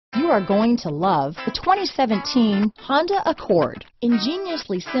are going to love the 2017 Honda Accord.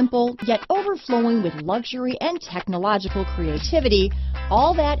 Ingeniously simple, yet overflowing with luxury and technological creativity,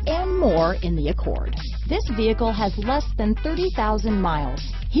 all that and more in the Accord. This vehicle has less than 30,000 miles.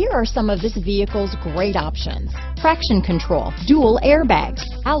 Here are some of this vehicle's great options: traction control, dual airbags,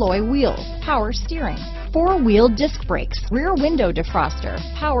 alloy wheels, power steering, four-wheel disc brakes, rear window defroster,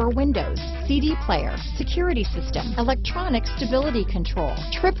 power windows, CD player, security system, electronic stability control,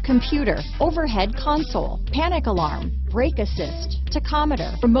 trip computer, overhead console, panic alarm, brake assist,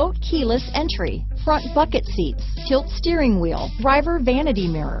 tachometer, remote keyless entry, front bucket seats, tilt steering wheel, driver vanity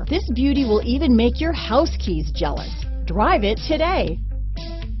mirror. This beauty will even make your house keys jealous. Drive it today.